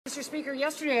Mr. Speaker,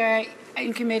 yesterday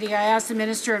in committee I asked the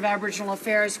Minister of Aboriginal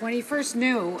Affairs when he first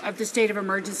knew of the state of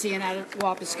emergency in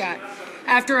Attawapiskat.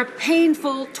 After a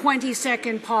painful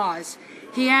 20-second pause,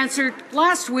 he answered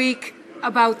last week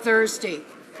about Thursday.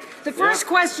 The first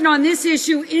question on this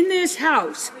issue in this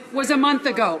House was a month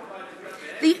ago.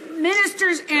 The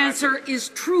Minister's answer is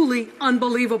truly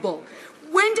unbelievable.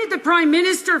 When did the Prime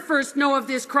Minister first know of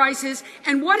this crisis,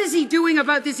 and what is he doing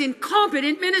about this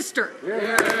incompetent minister?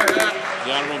 The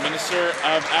Honourable Minister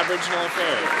of Aboriginal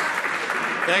Affairs.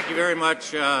 Thank you very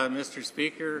much, Mr.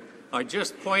 Speaker. I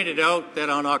just pointed out that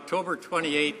on October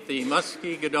 28th, the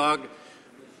Muskegee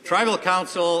Tribal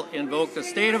Council invoked a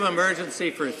state of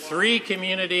emergency for 3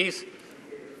 communities.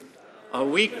 A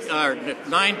week,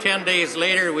 9-10 days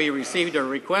later, we received a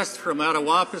request from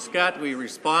Attawapiskat. We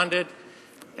responded.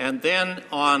 And then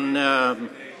on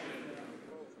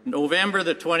November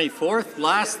the 24th,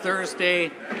 last Thursday,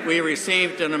 we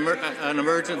received an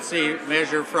emergency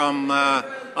measure from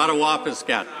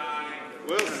Attawapiskat.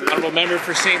 Honourable Member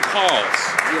for St.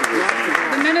 Paul's.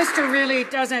 The minister really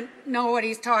doesn't know what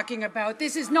he's talking about.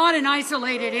 This is not an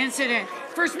isolated incident.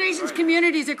 First Nations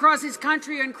communities across this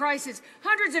country are in crisis.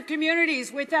 Hundreds of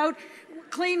communities without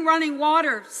clean running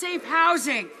water, safe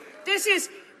housing. This is,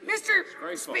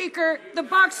 Mr. Speaker, the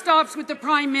buck stops with the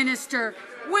Prime Minister.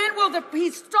 When will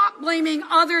he stop blaming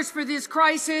others for this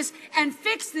crisis and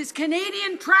fix this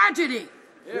Canadian tragedy?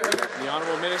 The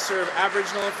Honourable Minister of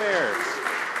Aboriginal Affairs.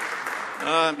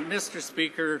 Mr.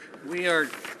 Speaker, we are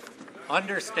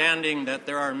understanding that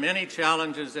there are many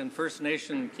challenges in First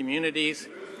Nation communities.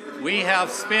 We have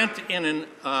spent in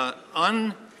an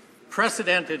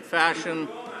unprecedented fashion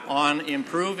on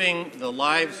improving the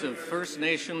lives of First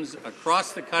Nations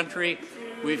across the country.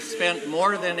 We've spent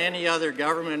more than any other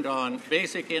government on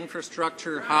basic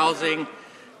infrastructure, housing.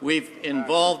 We've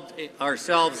involved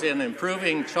ourselves in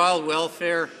improving child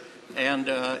welfare and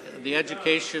the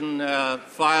education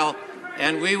file,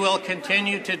 and we will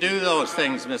continue to do those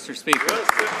things, Mr. Speaker.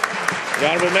 The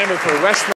Honourable Member for West